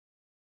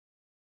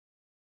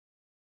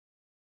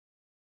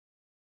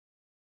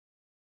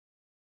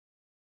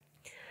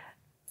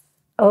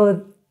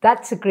Oh,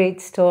 that's a great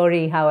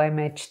story, how I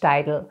met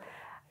Steidl.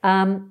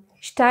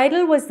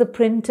 Steidl was the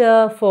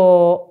printer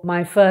for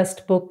my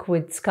first book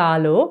with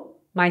Scarlo,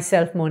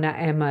 myself, Mona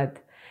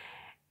Ahmed.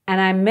 And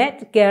I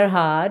met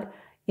Gerhard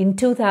in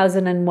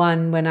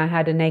 2001 when I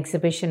had an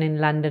exhibition in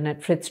London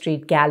at Frith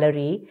Street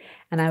Gallery.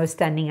 And I was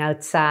standing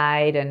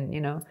outside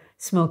and,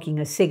 smoking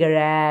a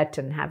cigarette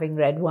and having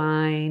red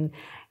wine.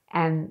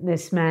 And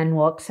this man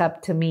walks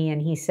up to me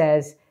and he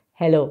says,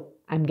 "Hello,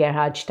 I'm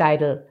Gerhard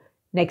Steidl.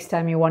 Next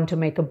time you want to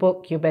make a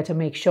book, you better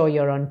make sure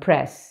you're on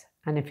press.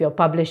 And if your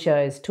publisher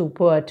is too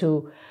poor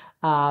to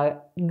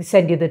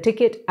send you the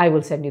ticket, I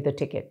will send you the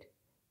ticket.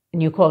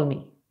 And you call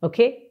me,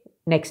 okay?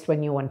 Next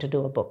when you want to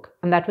do a book."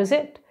 And that was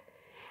it.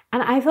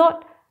 And I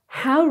thought,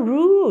 how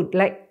rude.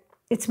 Like,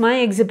 it's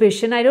my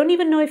exhibition. I don't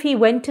even know if he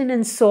went in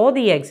and saw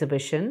the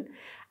exhibition.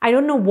 I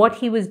don't know what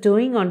he was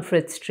doing on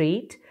Frith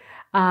Street.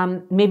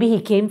 Maybe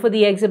he came for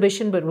the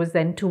exhibition, but was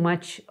then too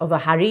much of a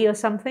hurry or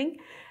something.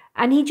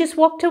 And he just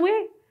walked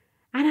away.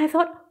 And I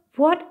thought,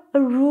 what a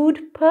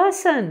rude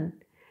person.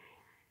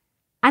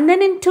 And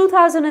then in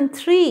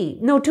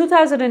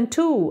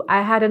 2002,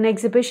 I had an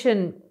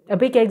exhibition, a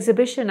big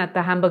exhibition at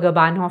the Hamburger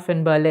Bahnhof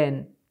in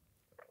Berlin.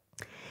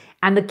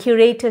 And the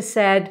curator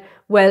said,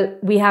 "Well,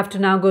 we have to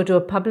now go to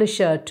a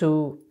publisher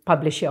to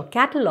publish your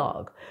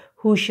catalog.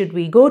 Who should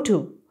we go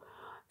to?"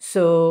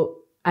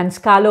 And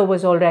Scarlo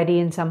was already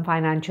in some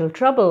financial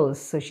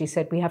troubles. So she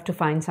said, "We have to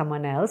find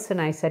someone else."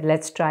 And I said,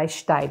 "Let's try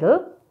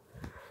Steidl."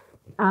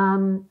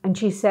 And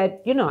she said,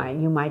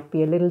 "You might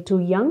be a little too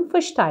young for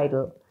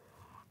Steidl."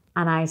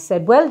 And I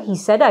said, "Well, he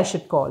said I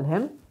should call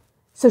him."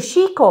 So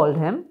she called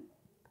him.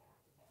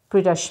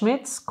 Britta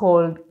Schmitz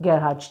called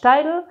Gerhard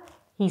Steidl.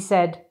 She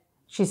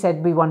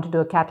said, "We want to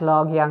do a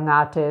catalog, young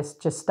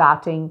artist, just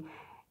starting."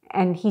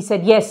 And he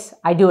said, "Yes,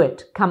 I do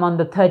it. Come on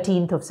the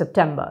 13th of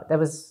September.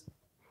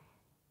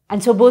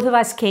 And so both of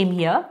us came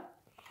here.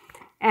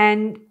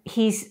 And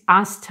he's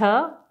asked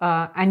her,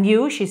 "And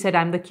you?" She said,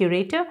 "I'm the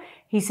curator."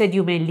 He said,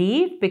 "You may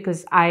leave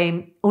because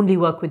I only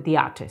work with the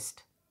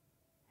artist."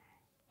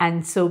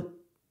 And so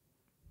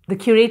the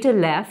curator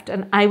left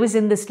and I was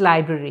in this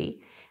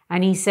library.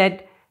 And he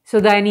said,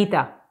 "So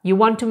Dayanita, you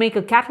want to make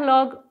a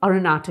catalog or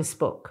an artist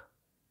book?"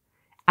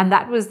 And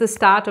that was the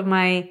start of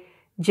my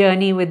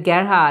journey with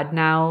Gerhard,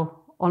 now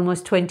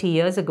almost 20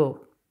 years ago.